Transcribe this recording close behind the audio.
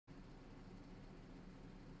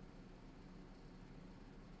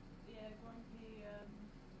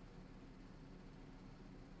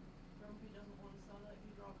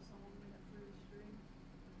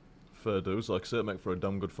Fair dues, like I say, it make for a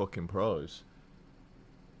damn good fucking prize.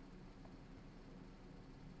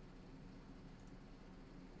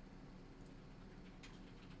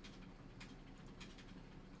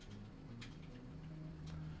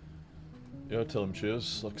 Yeah, tell him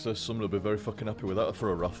cheers. Like I say, someone will be very fucking happy with that for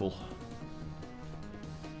a raffle.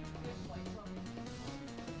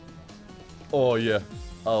 Oh yeah,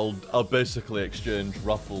 I'll basically exchange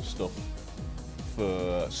raffle stuff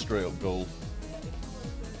for straight up gold.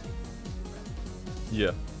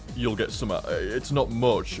 Yeah, you'll get some. It's not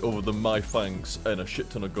much other than my thanks and a shit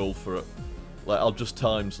ton of gold for it. Like I'll just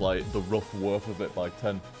times like the rough worth of it by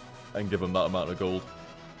 10 and give them that amount of gold.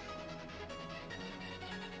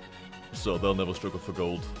 So they'll never struggle for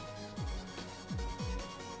gold.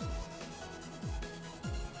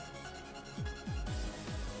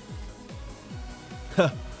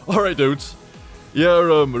 Alright dudes.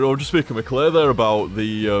 Yeah, we were just speaking with Claire there about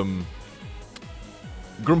the,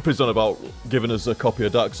 Grumpy's on about giving us a copy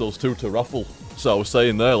of Dark Souls 2 to raffle. So I was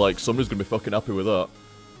saying there, like, somebody's gonna be fucking happy with that.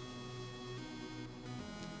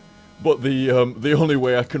 But the only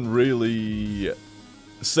way I can really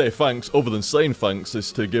say thanks, other than saying thanks,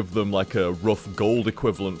 is to give them, like, a rough gold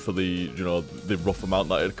equivalent for the, you know, the rough amount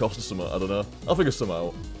that it cost us something. I don't know. I'll figure some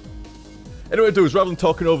out. Anyway, dudes, rather than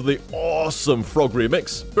talking over the awesome Frog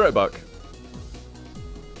remix, be right back.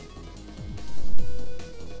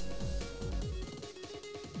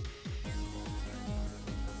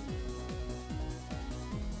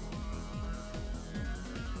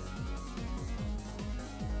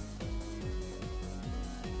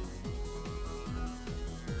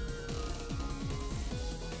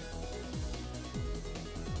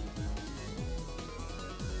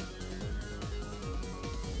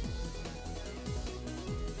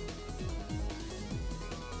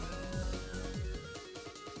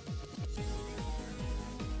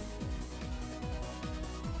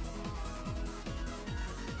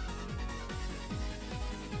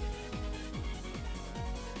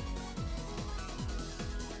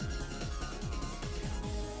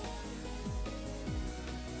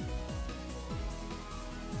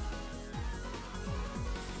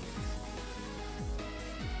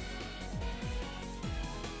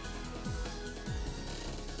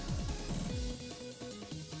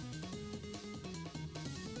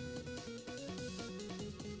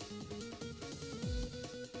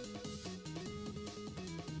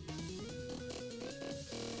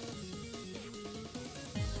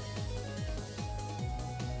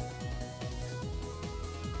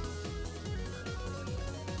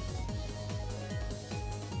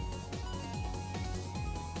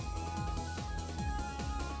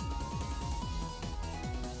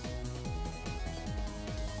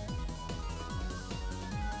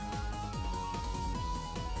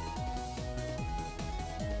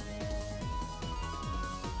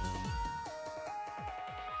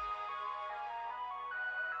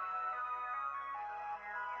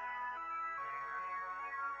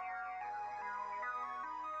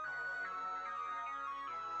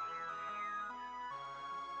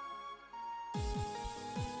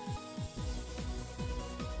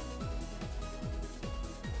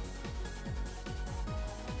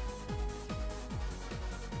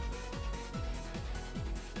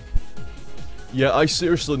 Yeah, I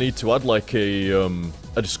seriously need to add like a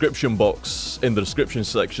description box in the description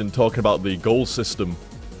section talking about the gold system.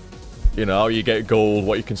 You know, how you get gold,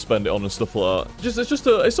 what you can spend it on and stuff like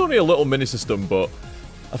that. It's only a little mini system, but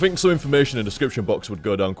I think some information in the description box would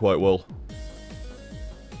go down quite well.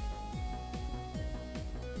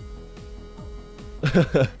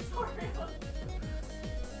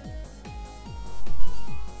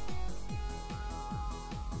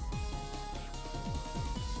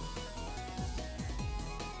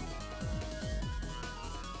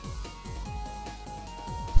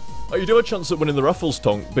 Oh, you do have a chance at winning the raffles,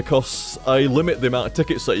 Tonk, because I limit the amount of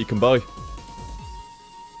tickets that you can buy.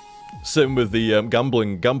 Same with the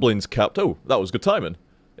gambling's capped. Oh, that was good timing.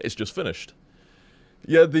 It's just finished.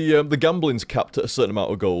 Yeah, the gambling's capped at a certain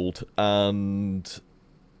amount of gold, and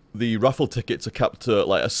the raffle tickets are capped at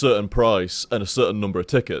like a certain price and a certain number of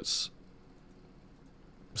tickets.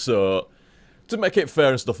 So, to make it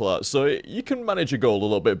fair and stuff like that, so you can manage your gold a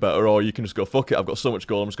little bit better, or you can just go, fuck it, I've got so much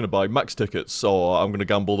gold, I'm just going to buy max tickets, or I'm going to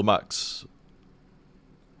gamble the max.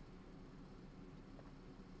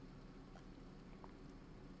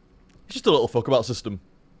 It's just a little fuck about system.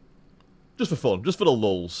 Just for fun, just for the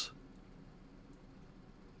lulz.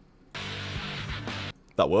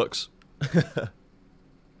 That works.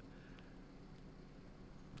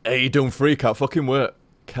 Hey, Doom 3, can't fucking wait.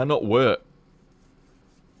 Cannot wait.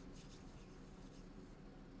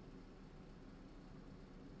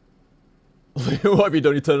 What have you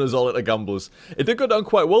done? You turned us all into gamblers. It did go down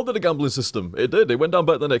quite well, did the gambling system? It did. It went down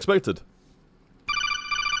better than expected.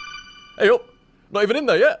 Hey up! Not even in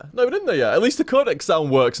there yet. Not even in there yet. At least the codec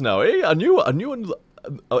sound works now. Hey, I knew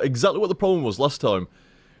exactly what the problem was last time.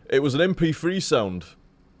 It was an MP3 sound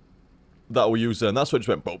that we used there, and that's what just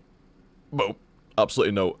went boom, boom.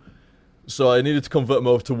 Absolutely no. So I needed to convert them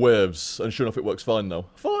over to waves, and sure enough, it works fine now.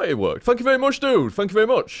 I thought it worked. Thank you very much, dude. Thank you very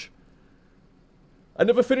much. I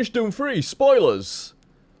never finished Doom 3. Spoilers.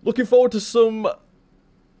 Looking forward to some...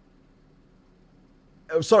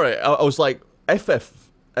 Sorry, I was like,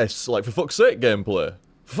 FFS, like, for fuck's sake gameplay.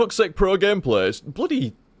 For fuck's sake pro gameplay. It's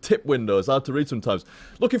bloody tip window. It's hard to read sometimes.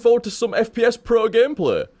 Looking forward to some FPS pro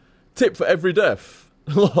gameplay. Tip for every death.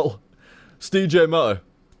 Lol. SteeJ Matter.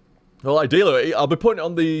 Well, ideally, I'll be putting it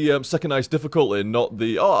on the second highest difficulty, not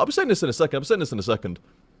the... Oh, I'll be saying this in a second.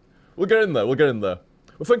 We'll get in there, Well,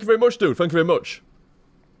 thank you very much, dude. Thank you very much.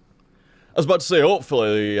 I was about to say,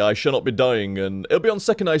 hopefully, I shall not be dying, and it'll be on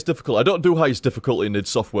second highest difficulty. I don't do highest difficulty in id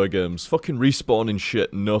Software games. Fucking respawning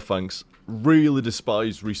shit, no thanks. Really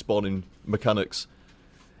despise respawning mechanics.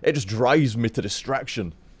 It just drives me to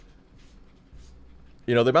distraction.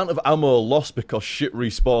 You know, the amount of ammo lost because shit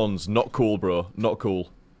respawns, not cool, bro. Not cool.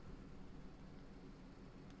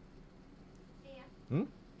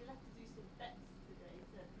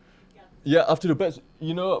 Yeah, I have to do bets.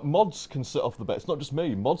 You know, mods can set off the bet. It's not just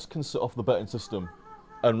me. Mods can set off the betting system.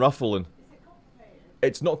 And raffling. Is it complicated?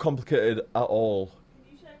 It's not complicated at all.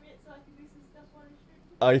 Can you show me it so I can do some stuff on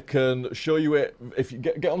stream? I can show you it if you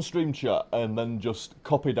get on stream chat and then just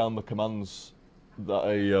copy down the commands that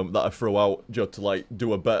I throw out just to like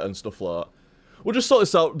do a bet and stuff like that. We'll just sort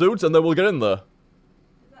this out, dudes, and then we'll get in there.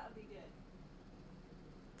 That'll be good.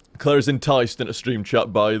 Claire is enticed into stream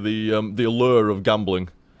chat by the allure of gambling.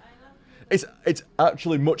 It's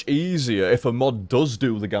actually much easier if a mod does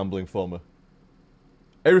do the gambling for me.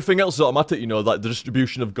 Everything else is automatic, you know, like the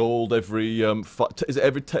distribution of gold every, is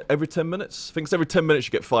it every 10 minutes? I think it's every 10 minutes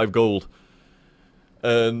you get 5 gold.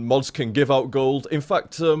 And mods can give out gold. In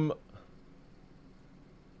fact,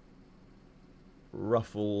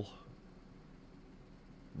 Raffle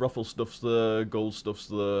stuff's there, gold stuff's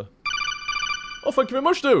there. Oh, thank you very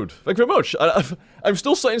much, dude. Thank you very much. I'm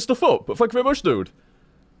still setting stuff up, but thank you very much, dude.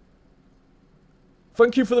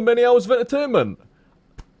 Thank you for the many hours of entertainment.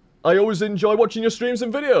 I always enjoy watching your streams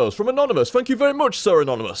and videos. From Anonymous. Thank you very much, Sir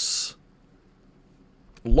Anonymous.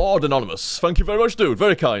 Lord Anonymous. Thank you very much, dude.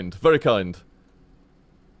 Very kind. Very kind.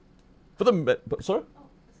 For the... Sorry? Oh,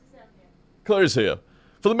 Claire is here.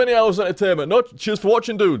 For the many hours of entertainment. No, cheers for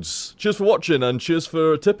watching, dudes. Cheers for watching and cheers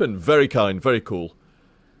for tipping. Very kind. Very cool.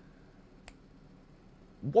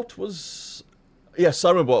 What was... Yes,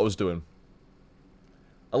 I remember what I was doing.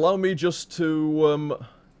 Allow me just to,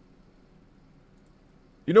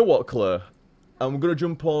 You know what, Claire? I'm gonna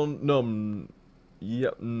jump on... No,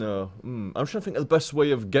 yep, no. I'm trying to think of the best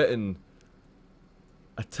way of getting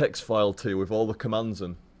a text file to you with all the commands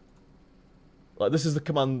in. Like, this is the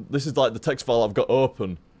command... This is, like, the text file I've got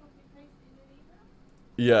open.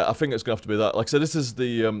 Yeah, I think it's gonna have to be that. Like I said, this is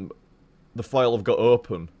the file I've got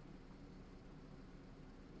open.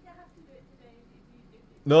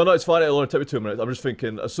 No, it's fine, it'll only take me 2 minutes. I'm just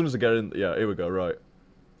thinking, as soon as I get in... Yeah, here we go, right.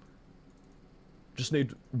 Just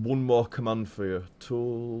need one more command for you.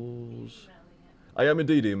 Tools... I am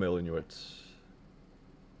indeed emailing you it.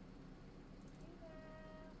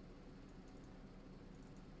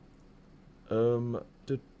 You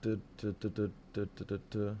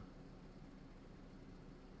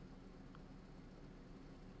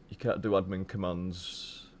can't do admin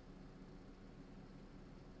commands.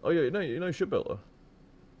 Oh yeah, you should be able to.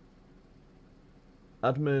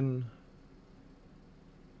 Admin...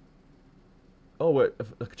 Oh wait,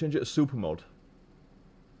 I could change it to super mod.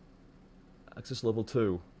 Access level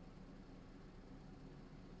 2.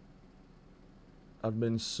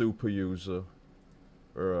 Admin super user.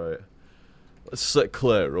 Right. Let's set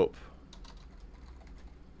Claire up.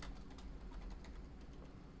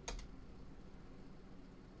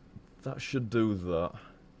 That should do that.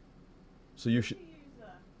 So you should...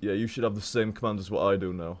 Yeah, you should have the same command as what I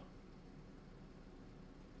do now.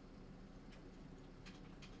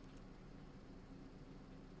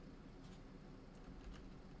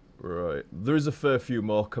 Right, there is a fair few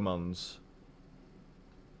more commands.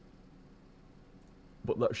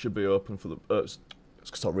 But that should be open for the... let's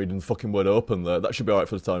start reading the fucking word open there. That should be alright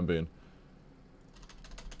for the time being.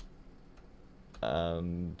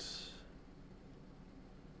 And...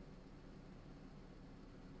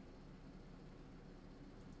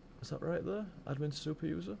 Is that right there? Admin super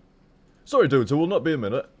user? Sorry dudes, it will not be a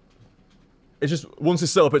minute. It's just, once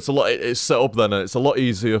it's set up, it's set up then, and it's a lot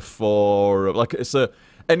easier for, like,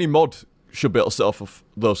 any mod should be able to set off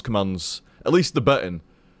those commands. At least the betting.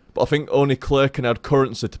 But I think only Clay can add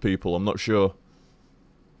currency to people, I'm not sure.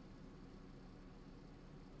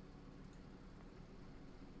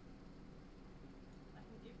 I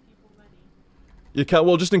can give people money. You can't,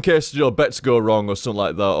 well, just in case, you know, bets go wrong or something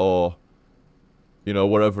like that, or, you know,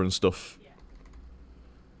 whatever and stuff. Yeah.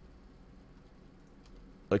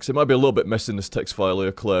 Like, so it might be a little bit messy in this text file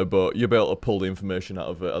here, Claire, but you'll be able to pull the information out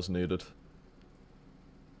of it as needed.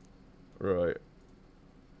 Right.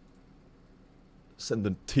 Send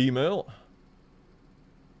an T-mail.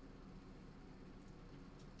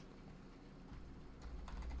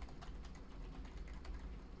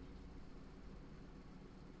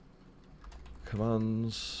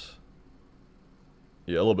 Commands.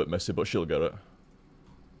 Yeah, a little bit messy, but she'll get it.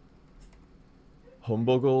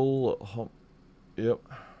 Humbuggle. Yep.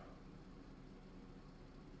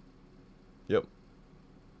 Yep.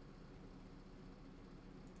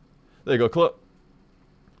 There you go, Claire.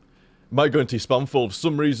 Might go into your spam folder. For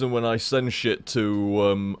some reason, when I send shit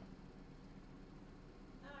to,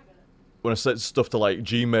 when I send stuff to, like,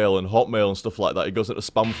 Gmail and Hotmail and stuff like that, it goes into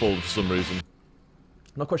spam folder for some reason.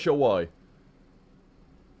 Not quite sure why.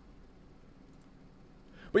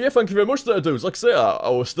 But yeah, thank you very much there, dudes. Like I say, I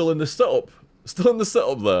was still in this setup. Still in the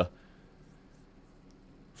setup there.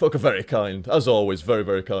 Folk are very kind. As always, very,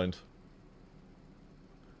 very kind.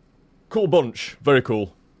 Cool bunch. Very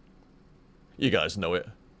cool. You guys know it.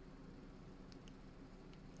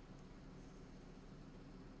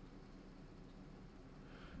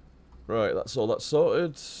 Right, that's all that's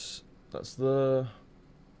sorted. That's there.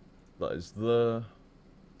 That is there.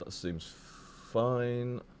 That seems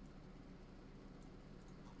fine.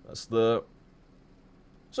 That's there.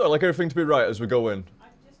 So, I like everything to be right as we go in. I'm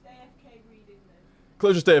just AFK reading this.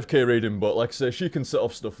 Claire's just AFK reading, but like I say, she can set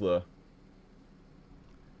off stuff there.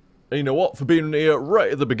 And you know what? For being here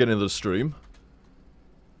right at the beginning of the stream,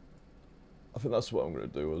 I think that's what I'm going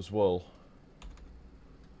to do as well.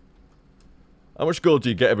 How much gold do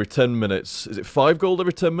you get every 10 minutes? Is it 5 gold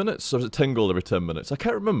every 10 minutes? Or is it 10 gold every 10 minutes? I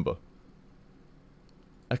can't remember.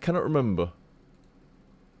 I cannot remember.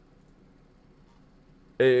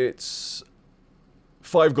 It's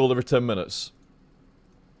 5 gold every 10 minutes.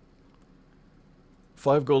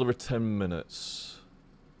 5 gold every 10 minutes.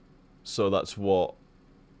 So that's what?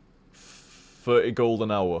 30 gold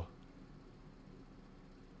an hour.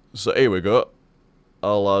 So here we go.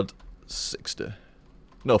 I'll add 60.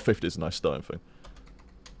 No, 50 is a nice starting thing.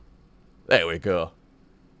 There we go.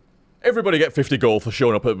 Everybody get 50 gold for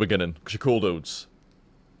showing up at the beginning, because you're cool dudes.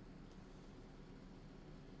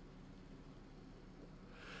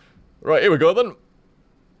 Right, here we go then.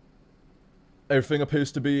 Everything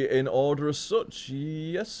appears to be in order as such,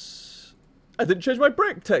 yes. I didn't change my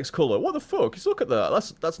brick text colour, what the fuck? Just look at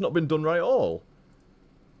that, that's not been done right at all.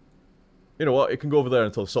 You know what, it can go over there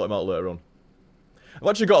until I sort him out later on. I've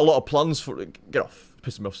actually got a lot of plans for... Get off,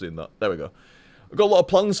 pissing me off seeing that. There we go. I've got a lot of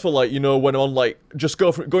plans for, like, you know, when I'm on, like, just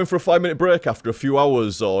going for a 5-minute break after a few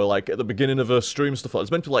hours, or, like, at the beginning of a stream, stuff like that.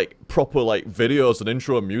 It's meant to be, like, proper, like, videos and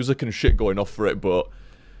intro and music and shit going off for it, but...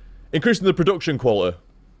 Increasing the production quality.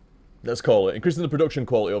 Let's call it. Increasing the production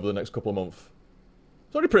quality over the next couple of months.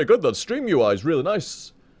 It's already pretty good, though. Stream UI is really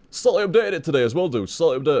nice. Slightly updated it today as well, dude.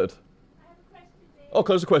 Slightly updated. I have a question, Dave. Oh,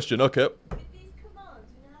 there's a question. Okay. With these commands,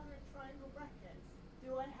 you know how they're triangle brackets?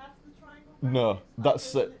 Do I have the triangle brackets? No,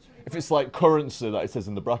 that's it. If it's like currency that it says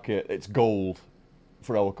in the bracket, it's gold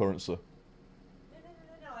for our currency. No.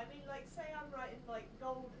 I mean, like, say I'm writing, like,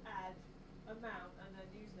 gold add amount and then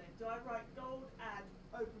username. Do I write gold add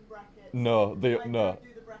open brackets? No,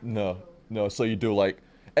 no. So you do like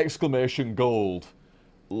exclamation gold.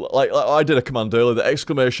 Like I did a command earlier, the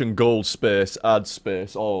exclamation gold space add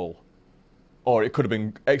space all. Or it could have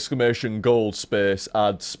been exclamation gold space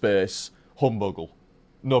add space humbuggle.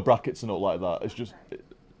 No brackets and not like that. It's just. Can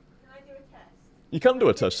I do a test? You can do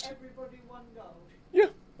a test. Everybody 1 gold. Yeah,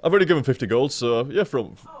 I've already given 50 gold, so yeah,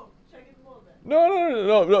 from. Oh, should I give more then?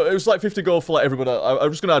 No. It was like 50 gold for like everybody. I'm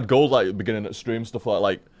just gonna add gold like at the beginning of stream stuff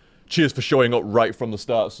like cheers for showing up right from the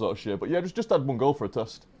start sort of shit. But yeah, just add 1 gold for a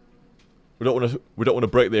test. We don't want to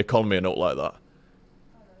break the economy and not like that.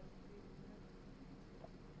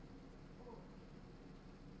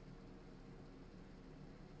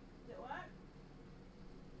 Did it work?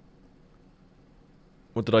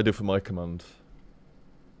 What did I do for my command?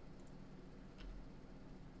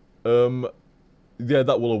 Yeah,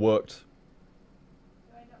 that will have worked.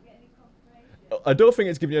 Do I not get any confirmation? I don't think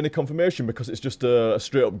it's giving you any confirmation because it's just a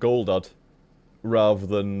straight up gold ad. Rather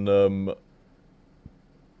than,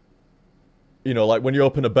 You know, like when you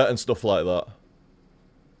open a bet and stuff like that.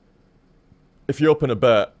 If you open a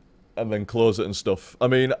bet and then close it and stuff. I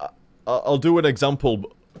mean, I'll do an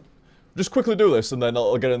example. Just quickly do this and then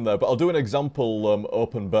I'll get in there. But I'll do an example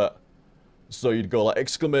open bet. So you'd go like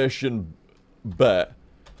exclamation bet,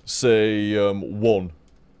 say 1.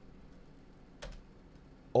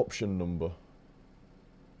 Option number.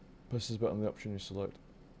 Places bet on the option you select.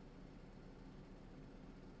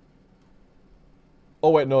 Oh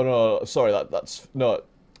wait, no, sorry, that's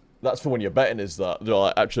for when you're betting, is that? No,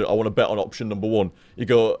 like, actually, I want to bet on option number 1. You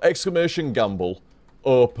go exclamation gamble,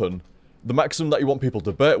 open, the maximum that you want people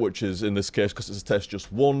to bet, which is, in this case, because it's a test,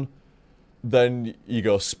 just 1. Then you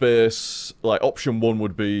go space, like option 1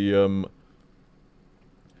 would be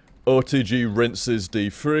OTG rinses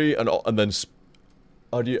D3, and then,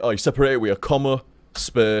 you separate it with a comma,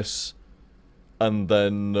 space, and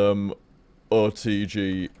then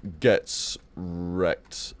OTG gets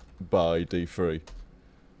wrecked by D3.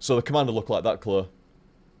 So the command will look like that, Claire.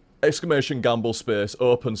 Exclamation gamble space,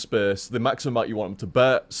 open space, the maximum amount you want them to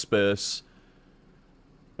bet, space,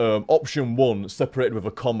 option 1 separated with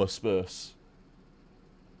a comma space.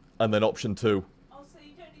 And then option 2. Oh, so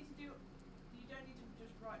you don't need to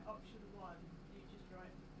just write option 1, you just write...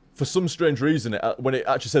 For some strange reason, when it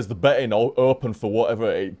actually says the betting open for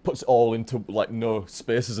whatever, it puts it all into, like, no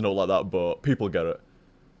spaces and all like that, but people get it.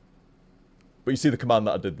 But you see the command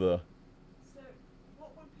that I did there. So,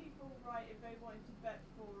 what would people write if they wanted to bet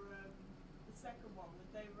for the second one?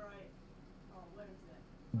 Would they write... Oh, where is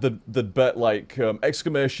it? They'd bet, like,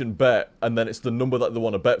 exclamation bet, and then it's the number that they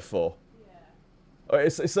want to bet for. Yeah.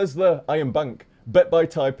 It says there, Iron Bank. Bet by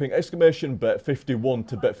typing exclamation bet 51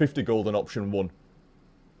 to bet 50 gold on option 1.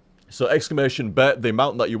 So exclamation bet the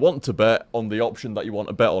amount that you want to bet on the option that you want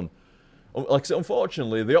to bet on. Like I said,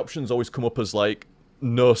 unfortunately, the options always come up as, like,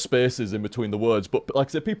 no spaces in between the words, but like I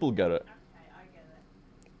said, people get it. Okay, I get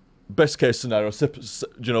it. Best case scenario,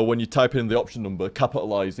 you know, when you type in the option number,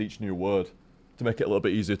 capitalise each new word to make it a little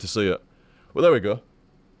bit easier to see it. Well, there we go.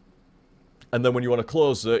 And then when you want to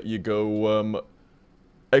close it, you go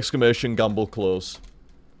exclamation gamble close.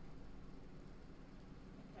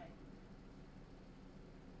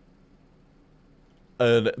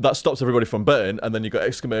 And that stops everybody from betting, and then you got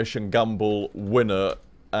exclamation gamble winner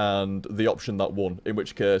and the option that won, in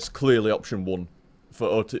which case clearly option 1 for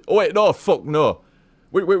OT. Oh wait, no, fuck no.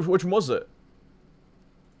 Which one was it?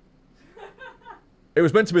 It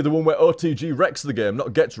was meant to be the one where OTG wrecks the game,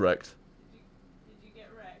 not gets wrecked. Did you get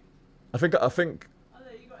wrecked? I think. Oh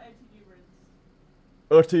no, you got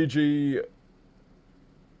OTG rinsed.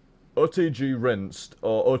 OTG rinsed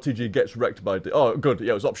or OTG gets wrecked by. Oh, good.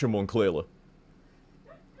 Yeah, it was option 1 clearly.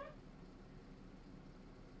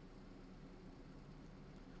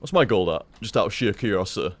 What's my goal at? Just out of sheer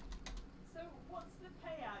curiosity. So, what's the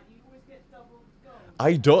payout? You always get double gold.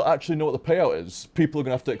 I don't actually know what the payout is. People are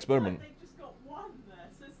gonna have to experiment. Like they've just got 1 there,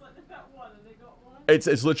 so it's like they bet 1 and they got 1.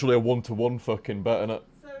 It's literally a 1-to-1 fucking bet, innit?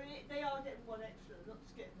 So they are getting 1 extra, not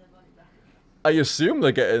just getting their money back. I assume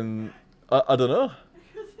they're getting. I don't know.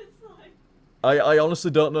 Because it's like... I honestly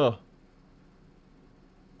don't know.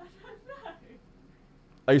 I don't know.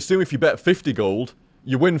 I assume if you bet 50 gold,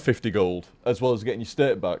 you win 50 gold, as well as getting your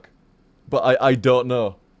state back. But I don't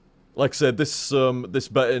know. Like I said, this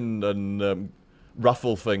betting and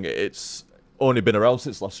raffle thing, it's only been around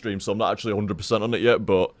since last stream, so I'm not actually 100% on it yet,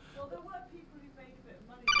 but... Well, there were people who made a bit of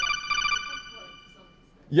money there, so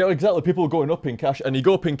yeah, exactly, people are going up in cash, and you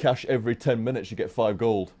go up in cash every 10 minutes, you get 5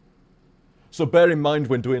 gold. So bear in mind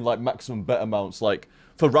when doing, like, maximum bet amounts, like,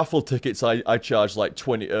 for raffle tickets, I charge, like,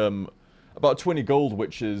 about 20 gold,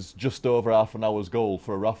 which is just over half an hour's gold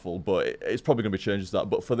for a raffle, but it's probably going to be changed to that.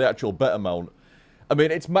 But for the actual bet amount, I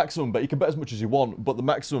mean, it's maximum bet. You can bet as much as you want, but the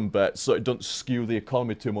maximum bet, so it doesn't skew the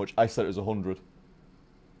economy too much, I set it as 100.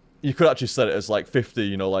 You could actually set it as, like, 50,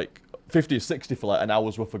 you know, like, 50 or 60 for, like, an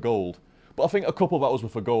hour's worth of gold. But I think a couple of hours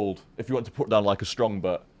worth of gold, if you want to put down, like, a strong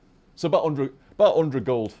bet. So about 100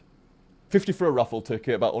 gold. 50 for a raffle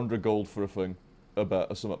ticket, about 100 gold for a thing. A bet,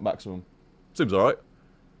 or something, maximum. Seems alright.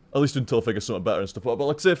 At least until I figure something better and stuff like that. But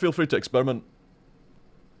like I say, feel free to experiment.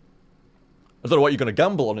 I don't know what you're going to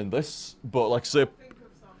gamble on in this, but like I say,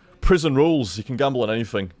 prison rules, you can gamble on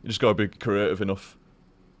anything. You just got to be creative enough.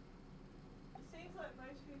 It seems like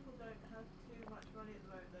most people don't have too much money at the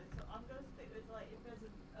moment, though, so I'm going to stick with, like, if there's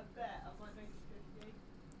a bet, I might make it 50.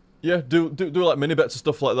 Yeah, do like mini bets and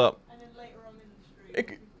stuff like that. And then later on in the stream, It,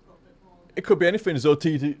 people got a bit more. it could be anything. Does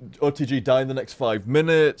OTG die in the next 5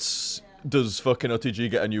 minutes? Yeah. Does fucking OTG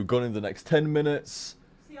get a new gun in the next 10 minutes?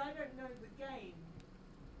 See, I don't know the game.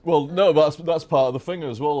 Well, no, but that's part of the thing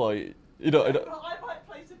as well. Like, you know, But I might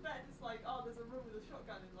place a bet. It's like, oh, there's a room with a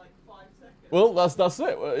shotgun in like 5 seconds. Well, that's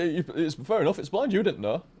it. It's fair enough. It's blind. You didn't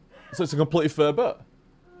know, so it's a completely fair bet.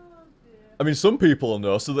 I mean, some people will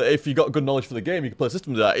know, so that if you got good knowledge for the game, you can play a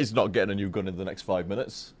system that is not getting a new gun in the next 5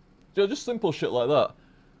 minutes. You know, just simple shit like that.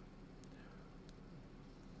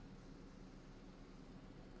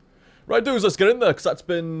 Right, dudes, let's get in there, because that's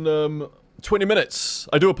been 20 minutes.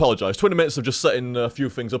 I do apologise. 20 minutes of just setting a few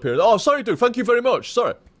things up here. Oh, sorry, dude. Thank you very much.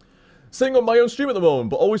 Sorry. Sitting on my own stream at the moment,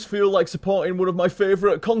 but always feel like supporting one of my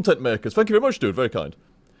favourite content makers. Thank you very much, dude. Very kind.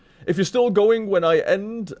 If you're still going when I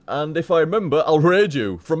end, and if I remember, I'll raid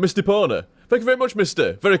you. From Misty Pony. Thank you very much,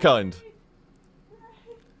 Misty. Very kind.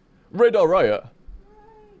 Raid or Riot?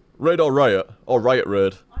 Raid or Riot? Or Riot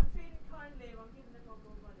Raid? I'm feeling kindly and I'm giving them more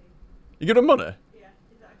money. You give them money? Yeah,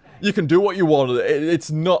 is that okay? You can do what you want.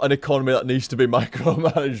 It's not an economy that needs to be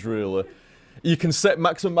micromanaged, really. You can set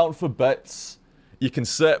maximum amount for bets. You can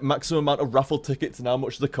set maximum amount of raffle tickets and how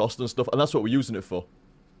much they cost and stuff, and that's what we're using it for.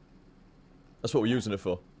 That's what we're using it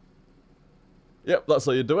for. Yep, that's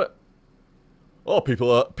how you do it. Oh,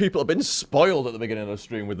 people have been spoiled at the beginning of the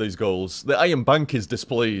stream with these goals. The Iron Bank is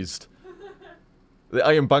displeased. The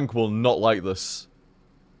Iron Bank will not like this.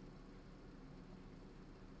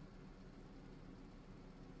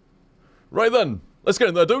 Right then, let's get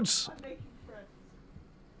in there, dudes. I'm making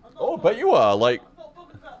friends. Oh, I bet you are. Like, I'm not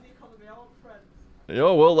bothered about the economy, I want friends. yeah,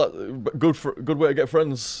 well, that good way to get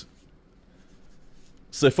friends.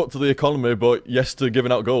 Say fuck to the economy, but yes to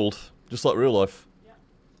giving out gold, just like real life. Yeah.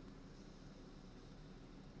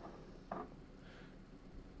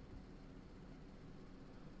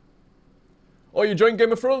 Oh, you enjoying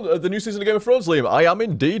Game of Thrones? The new season of Game of Thrones, Liam? I am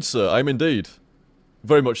indeed, sir. I am indeed.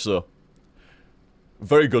 Very much so.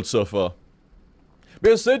 Very good so far. But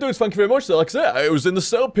yes, dudes, thank you very much. Like I said, it was in the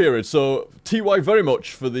sale period, so TY very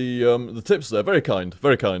much for the tips there. Very kind,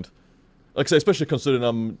 very kind. Like I say, especially considering I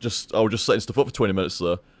was just setting stuff up for 20 minutes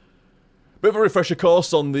there. Bit of a refresher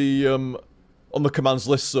course on the commands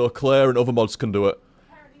list, so Claire and other mods can do it.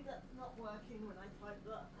 Apparently that's not working when I type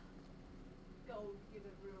that. Gold, give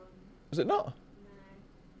everyone. Is it not? No.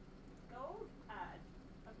 Gold, add,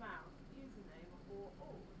 amount, username, or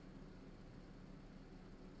all.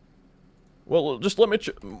 Well, just let me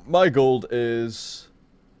my gold is...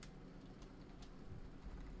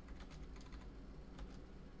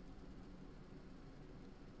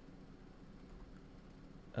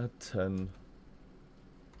 Add 10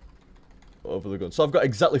 over the gun. So I've got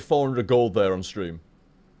exactly 400 gold there on stream.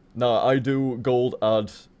 Now I do gold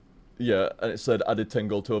add, yeah, and it said added 10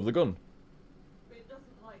 gold to over the gun. But it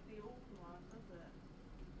doesn't like the all command, does it?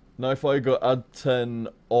 Now if I go add 10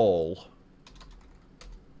 all...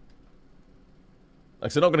 Like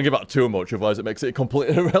I said, I'm not going to give out too much, otherwise it makes it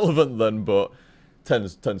completely irrelevant then, but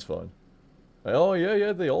 10's fine. Oh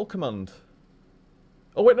yeah, the all command.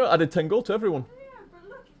 Oh wait, no, added 10 gold to everyone.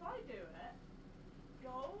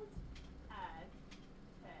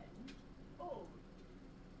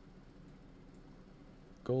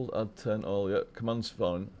 Gold, add 10, all, yeah, command's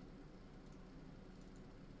fine.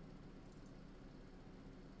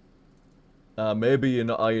 Maybe you're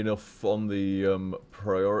not high enough on the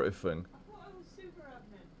priority thing. I thought I was super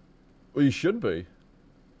admin. Well, you should be.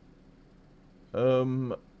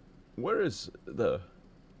 Where is there?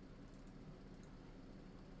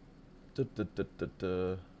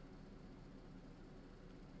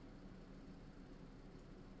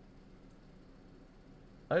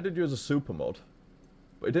 I did use a super mod.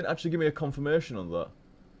 But it didn't actually give me a confirmation on that.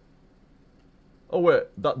 Oh wait,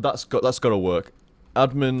 that's gotta work.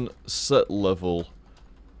 Admin set level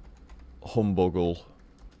humbuggle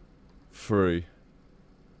 3.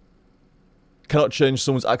 Cannot change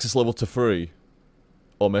someone's access level to 3.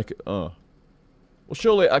 Or make it well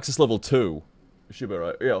surely access level 2. It should be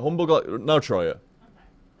right. Yeah, humbuggle, now try it. Okay.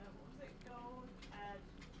 What was it? Gold, add,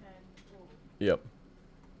 10, all. Yep.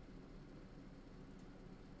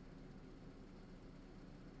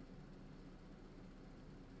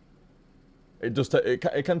 It does take.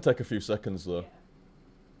 It can take a few seconds though.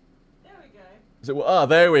 Yeah. There we go. Is it?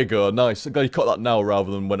 There we go. Nice. I'm glad you caught that now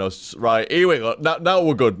rather than when I was. Right. Here we go. Now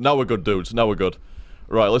we're good. Now we're good, dudes. Now we're good.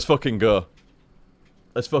 Right. Let's fucking go.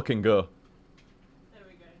 Let's fucking go. There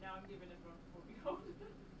we go. Now I'm giving everyone 40 gold.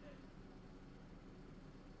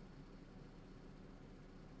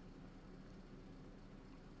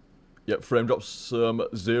 Yep. Frame drops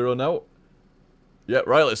 0 now. Yep.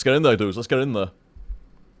 Right. Let's get in there, dudes. Let's get in there.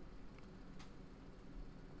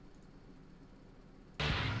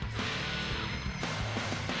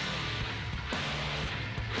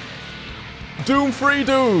 Doom 3,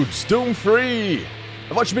 dudes! Doom 3!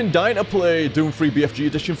 I've actually been dying to play Doom 3 BFG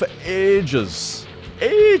edition for ages.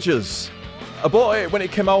 Ages! I bought it when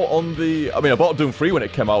it came out on the... I mean, I bought Doom 3 when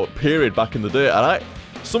it came out, period, back in the day, and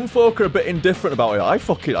some folk are a bit indifferent about it. I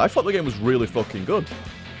thought the game was really fucking good.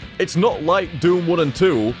 It's not like Doom 1 and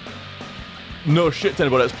 2. No shit to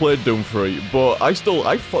anybody that's played Doom 3, but I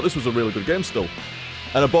thought this was a really good game still.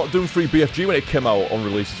 And I bought Doom 3 BFG when it came out on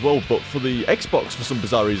release as well, but for the Xbox, for some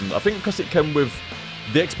bizarre reason, I think because it came with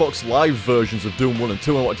the Xbox Live versions of Doom 1 and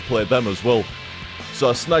 2, I wanted to play them as well. So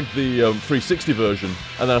I snagged the 360 version,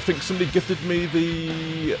 and then I think somebody gifted me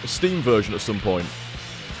the Steam version at some point.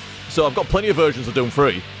 So I've got plenty of versions of Doom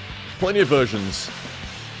 3. Plenty of versions.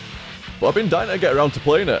 But I've been dying to get around to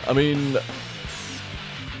playing it. I mean,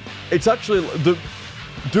 it's actually...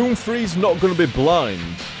 Doom 3's not going to be blind.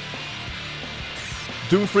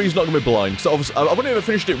 Doom 3's not going to be blind. So obviously, I've only ever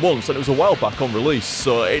finished it once, and it was a while back on release,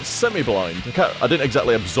 so it's semi-blind. I didn't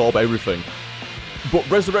exactly absorb everything. But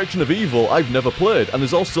Resurrection of Evil, I've never played, and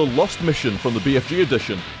there's also Lost Mission from the BFG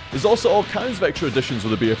edition. There's also all kinds of extra additions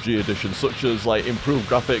with the BFG edition, such as like improved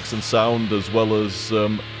graphics and sound, as well as,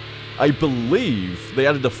 I believe they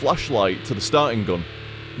added a flashlight to the starting gun.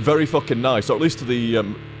 Very fucking nice, or at least to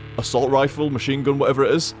the assault rifle, machine gun, whatever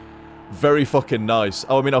it is. Very fucking nice.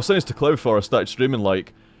 Oh, I mean, I was saying this to Claire before I started streaming,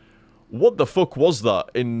 like, what the fuck was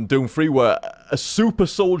that in Doom 3 where a super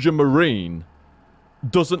soldier marine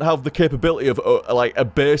doesn't have the capability of, like, a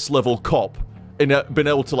base level cop in being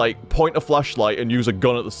able to, like, point a flashlight and use a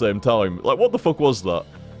gun at the same time? Like, what the fuck was that?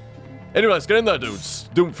 Anyway, let's get in there, dudes.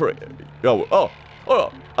 Doom 3. Oh, I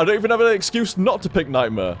don't even have an excuse not to pick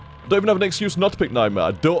Nightmare. I don't even have an excuse not to pick Nightmare.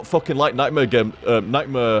 I don't fucking like Nightmare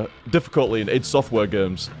difficulty in id Software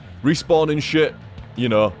games. Respawning shit, you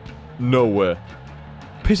know, no way.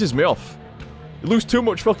 Pisses me off. You lose too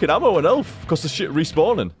much fucking ammo and health because the shit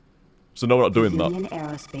respawning. So no, we're not doing that. Union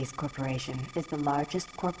Aerospace Corporation is the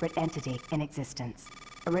largest corporate entity in existence.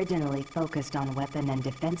 Originally focused on weapon and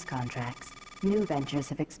defense contracts, new ventures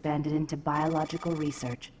have expanded into biological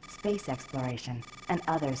research, space exploration, and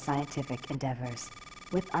other scientific endeavors.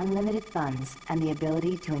 With unlimited funds and the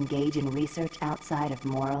ability to engage in research outside of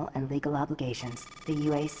moral and legal obligations, the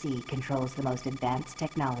UAC controls the most advanced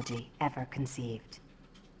technology ever conceived.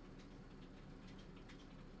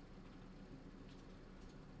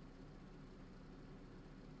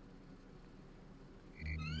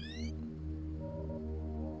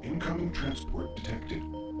 Incoming transport detected.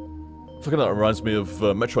 Fucking that reminds me of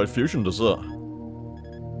Metroid Fusion, does that?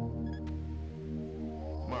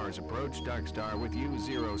 Mars approach, Dark Star with you,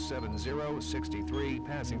 07063,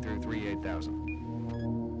 passing through 38,000.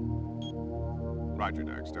 Roger,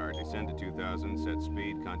 Dark Star. Descend to 2,000, set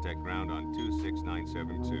speed, contact ground on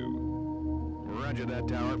 26972. Roger that,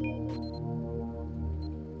 tower.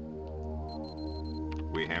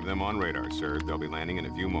 We have them on radar, sir. They'll be landing in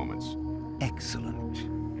a few moments. Excellent.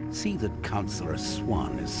 See that Counselor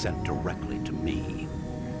Swan is sent directly to me.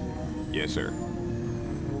 Yes, sir.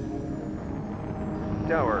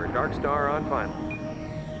 Tower, Dark Star on final.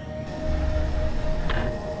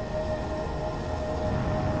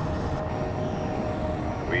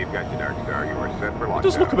 We've got you, Dark Star. You are set for lockdown. It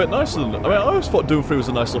does look a bit nicer than... I mean, I always thought Doom 3 was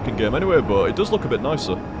a nice looking game anyway, but it does look a bit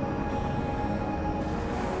nicer.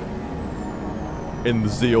 In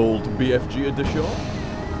the old BFG edition.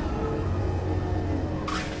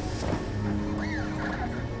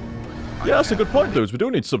 Yeah, that's a good point, dudes. We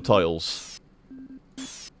do need subtitles.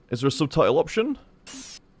 Is there a subtitle option?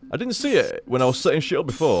 I didn't see it when I was setting shit up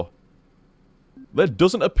before. There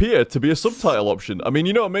doesn't appear to be a subtitle option. I mean,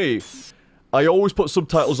 you know me. I always put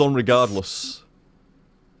subtitles on regardless.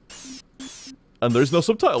 And there is no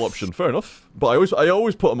subtitle option, fair enough. But I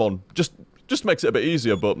always put them on. Just makes it a bit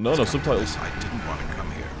easier, but no subtitles. I didn't want to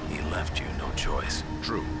come here. He left you no choice.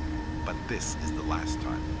 True. But this is the last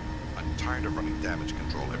time. I'm tired of running damage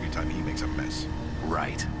control every time he makes a mess.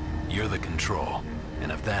 Right. You're the control.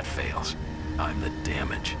 And if that fails, I'm the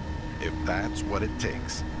damage. If that's what it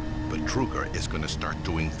takes, but Kruger is going to start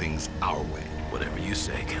doing things our way. Whatever you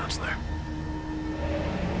say, Counselor.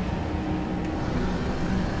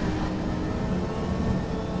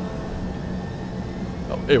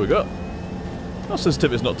 Oh, here we go. Our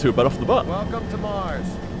sensitivity's not too bad off the bat. Welcome to Mars.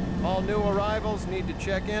 All new arrivals need to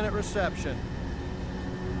check in at reception.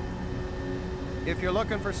 If you're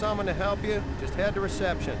looking for someone to help you, just head to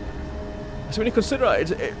reception. So when you consider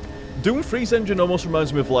it, Doom 3's engine almost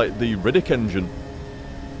reminds me of like the Riddick engine.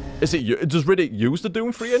 Does Riddick use the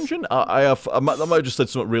Doom 3 engine? I might have just said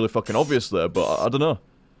something really fucking obvious there, but I don't know.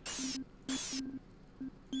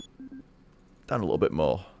 Down a little bit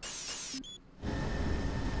more.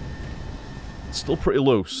 Still pretty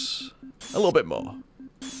loose. A little bit more.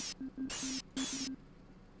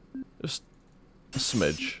 Just a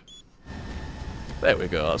smidge. There we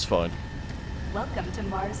go, that's fine. Welcome to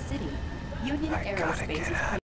Mars City. Union Aerospace is